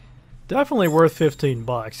 Definitely worth 15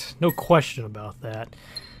 bucks. No question about that.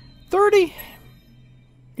 30?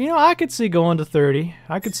 You know, I could see going to 30.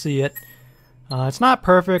 I could see it. It's not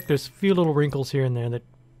perfect. There's a few little wrinkles here and there that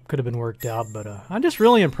could have been worked out, but I'm just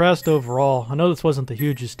really impressed overall. I know this wasn't the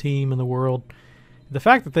hugest team in the world. The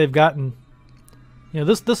fact that they've gotten, you know,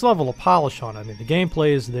 this level of polish on it. I mean, the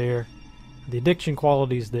gameplay is there. The addiction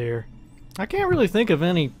quality is there. I can't really think of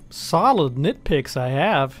any solid nitpicks I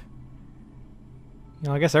have. You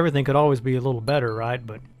know, I guess everything could always be a little better, right?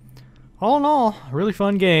 But all in all, a really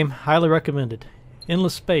fun game. Highly recommended.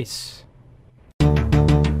 Endless Space.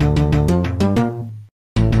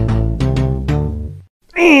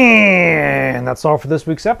 And that's all for this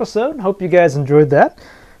week's episode. Hope you guys enjoyed that.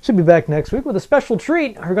 Should be back next week with a special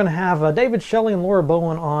treat. We're going to have David Shelley and Laura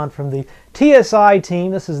Bowen on from the TSI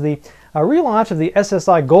team. This is the relaunch of the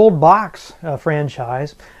SSI Gold Box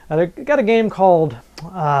franchise. They've got a game called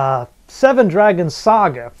Seven Dragons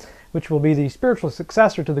Saga, which will be the spiritual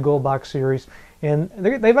successor to the Gold Box series. And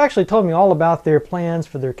they've actually told me all about their plans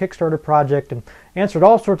for their Kickstarter project and answered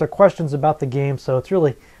all sorts of questions about the game. So it's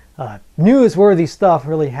really newsworthy stuff.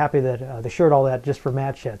 Really happy that they shared all that just for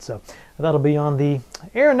Matt Chat. So that'll be on the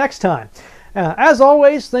air next time. As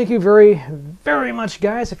always, thank you very, very much,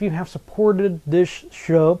 guys, if you have supported this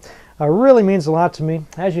show. Really means a lot to me.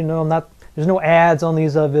 As you know, there's no ads on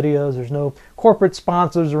these videos. There's no corporate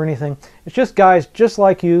sponsors or anything. It's just guys just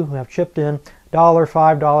like you who have chipped in $1,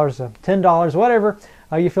 $5, $10, whatever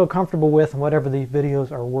you feel comfortable with, and whatever the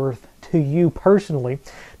videos are worth to you personally.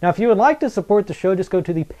 Now, if you would like to support the show, just go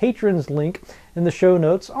to the Patrons link in the show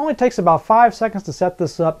notes. It only takes about 5 seconds to set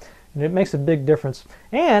this up, and it makes a big difference.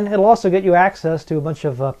 And it'll also get you access to a bunch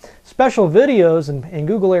of special videos and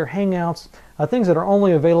Google Air Hangouts, things that are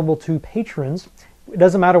only available to patrons. It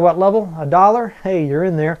doesn't matter what level, $1, hey, you're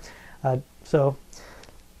in there. So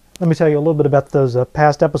let me tell you a little bit about those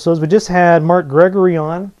past episodes. We just had Mark Gregory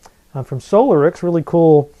on from SolarX, really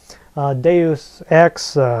cool Deus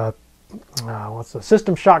Ex, what's the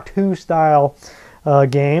System Shock 2 style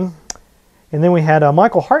game. And then we had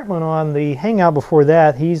Michael Hartman on the Hangout before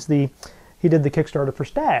that. He did the Kickstarter for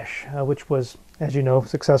Stash, which was, as you know,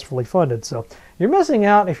 successfully funded. So you're missing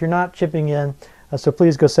out if you're not chipping in. So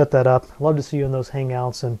please go set that up. Love to see you in those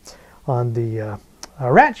Hangouts and on the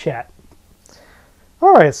Rat Chat.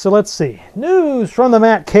 All right, so let's see. News from the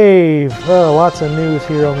Matt Cave. Oh, lots of news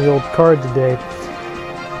here on the old card today.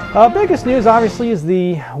 Biggest news, obviously, is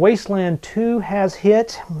the Wasteland 2 has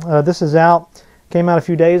hit. This is out. Came out a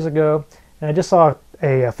few days ago. And I just saw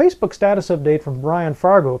a Facebook status update from Brian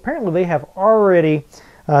Fargo. Apparently, they have already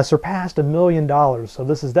surpassed $1 million. So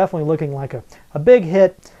this is definitely looking like a big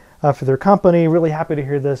hit for their company. Really happy to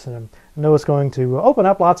hear this. And I know it's going to open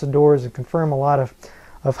up lots of doors and confirm a lot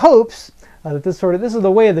of hopes that this is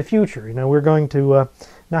the way of the future. You know, we're going to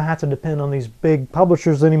not have to depend on these big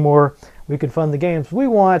publishers anymore. We can fund the games we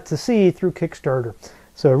want to see through Kickstarter.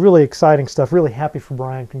 So really exciting stuff. Really happy for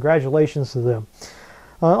Brian. Congratulations to them.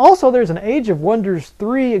 Also, there's an Age of Wonders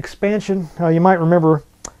 3 expansion. You might remember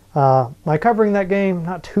my covering that game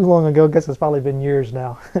not too long ago. I guess it's probably been years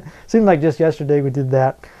now. Seemed like just yesterday we did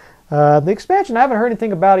that. The expansion, I haven't heard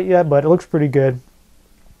anything about it yet, but it looks pretty good.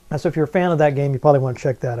 So if you're a fan of that game, you probably want to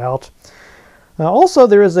check that out. Also,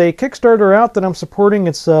 there is a Kickstarter out that I'm supporting.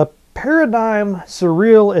 It's Paradigm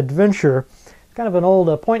Surreal Adventure. It's kind of an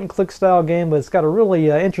old point-and-click style game, but it's got a really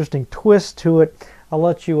interesting twist to it. I'll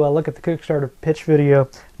let you look at the Kickstarter pitch video.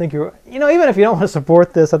 I think even if you don't want to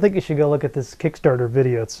support this, I think you should go look at this Kickstarter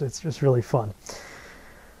video. It's just really fun.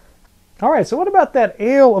 All right, so what about that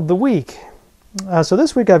ale of the week? So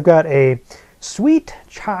this week I've got a Sweet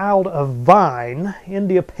Child of Vine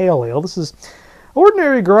India Pale Ale. This is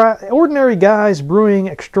ordinary guys brewing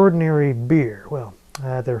extraordinary beer. Well,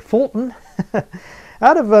 they're Fulton,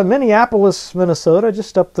 out of Minneapolis, Minnesota,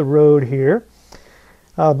 just up the road here.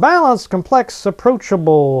 Balanced, complex,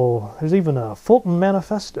 approachable. There's even a Fulton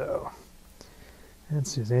Manifesto.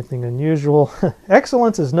 Let's see, is anything unusual?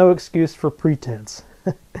 Excellence is no excuse for pretense.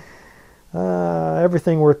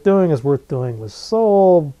 Everything worth doing is worth doing with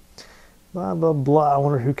soul. Blah, blah, blah. I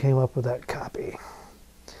wonder who came up with that copy.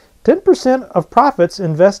 10% of profits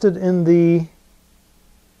invested in the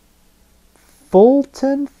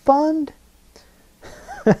Fulton Fund?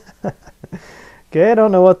 Okay, I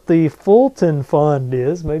don't know what the Fulton Fund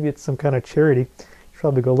is. Maybe it's some kind of charity. Should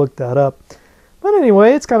probably go look that up. But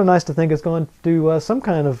anyway, it's kind of nice to think it's going to do some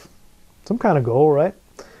kind of some kind of goal, right?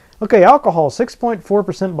 Okay, alcohol,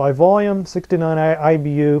 6.4% by volume, 69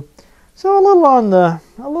 IBU. So a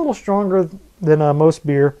little stronger than most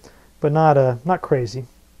beer, but not crazy.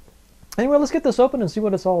 Anyway, let's get this open and see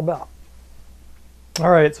what it's all about.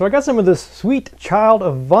 All right, so I got some of this Sweet Child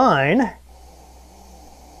of Vine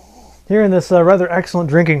here in this rather excellent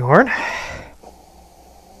drinking horn.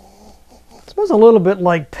 It smells a little bit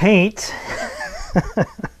like paint.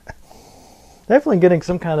 Definitely getting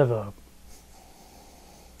some kind of a,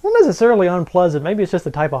 not necessarily unpleasant, maybe it's just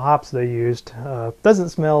the type of hops they used. Doesn't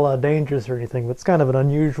smell dangerous or anything, but it's kind of an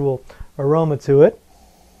unusual aroma to it.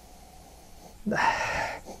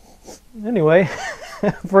 Anyway,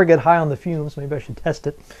 before I get high on the fumes, maybe I should test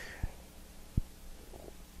it.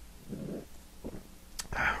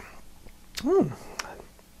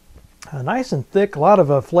 Nice and thick, a lot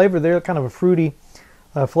of flavor there, kind of a fruity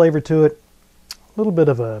flavor to it. A little bit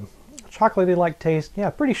of a chocolatey-like taste. Yeah,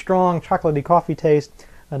 pretty strong chocolatey coffee taste.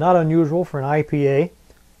 Not unusual for an IPA.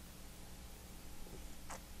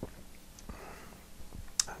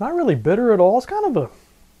 Not really bitter at all. It's kind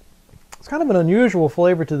of an unusual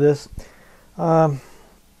flavor to this. Can't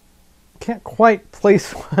quite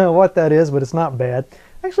place what that is, but it's not bad.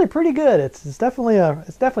 Actually, pretty good. It's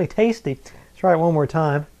definitely tasty. Let's try it one more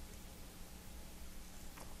time.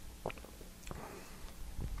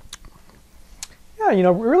 Yeah, you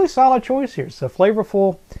know, really solid choice here. It's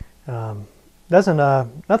flavorful.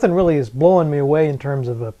 Nothing really is blowing me away in terms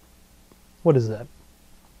of what is that?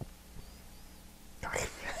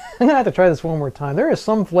 I'm gonna have to try this one more time. There is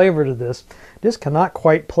some flavor to this. Just cannot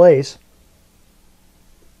quite place.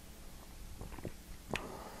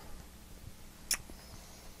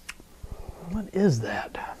 What is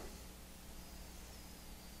that?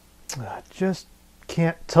 I just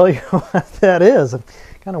can't tell you what that is.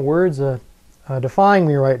 Kind of words defying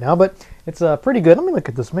me right now, but it's pretty good. Let me look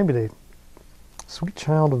at this. Maybe the Sweet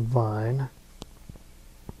Child of Vine.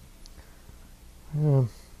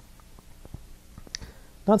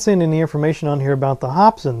 Not seeing any information on here about the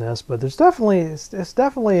hops in this, but there's definitely it's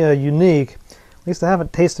definitely a unique. At least I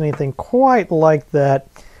haven't tasted anything quite like that.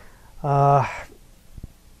 You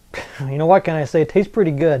know, what can I say? It tastes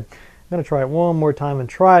pretty good. I'm going to try it one more time and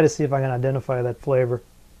try to see if I can identify that flavor.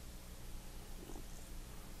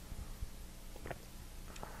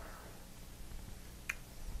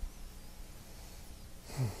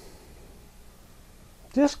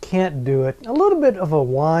 Just can't do it. A little bit of a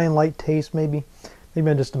wine-like taste, maybe.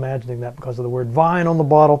 Maybe I'm just imagining that because of the word vine on the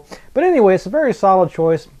bottle. But anyway, it's a very solid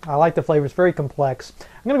choice. I like the flavor. It's very complex.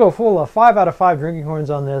 I'm going to go full 5 out of 5 drinking horns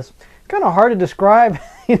on this. Kind of hard to describe,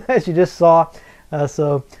 as you just saw.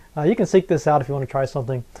 So you can seek this out if you want to try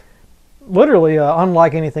something literally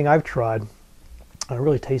unlike anything I've tried.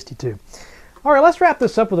 Really tasty too. All right, let's wrap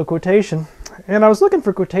this up with a quotation. And I was looking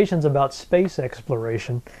for quotations about space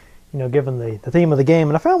exploration, you know, given the theme of the game.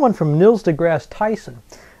 And I found one from Neil deGrasse Tyson,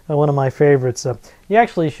 one of my favorites. You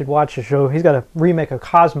actually should watch the show. He's got a remake of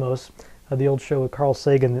Cosmos, the old show with Carl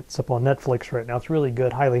Sagan. It's up on Netflix right now. It's really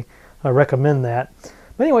good. Highly recommend that.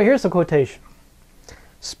 But anyway, here's the quotation.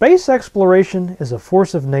 Space exploration is a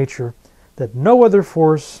force of nature that no other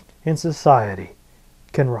force in society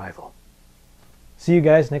can rival. See you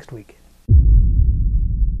guys next week.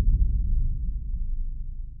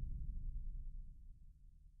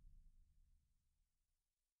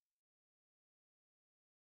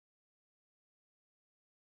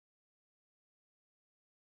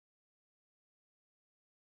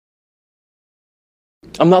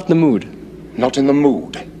 I'm not in the mood. Not in the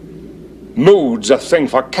mood. Mood's a thing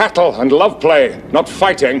for cattle and love play, not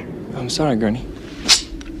fighting. I'm sorry, Gurney.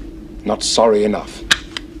 Not sorry enough.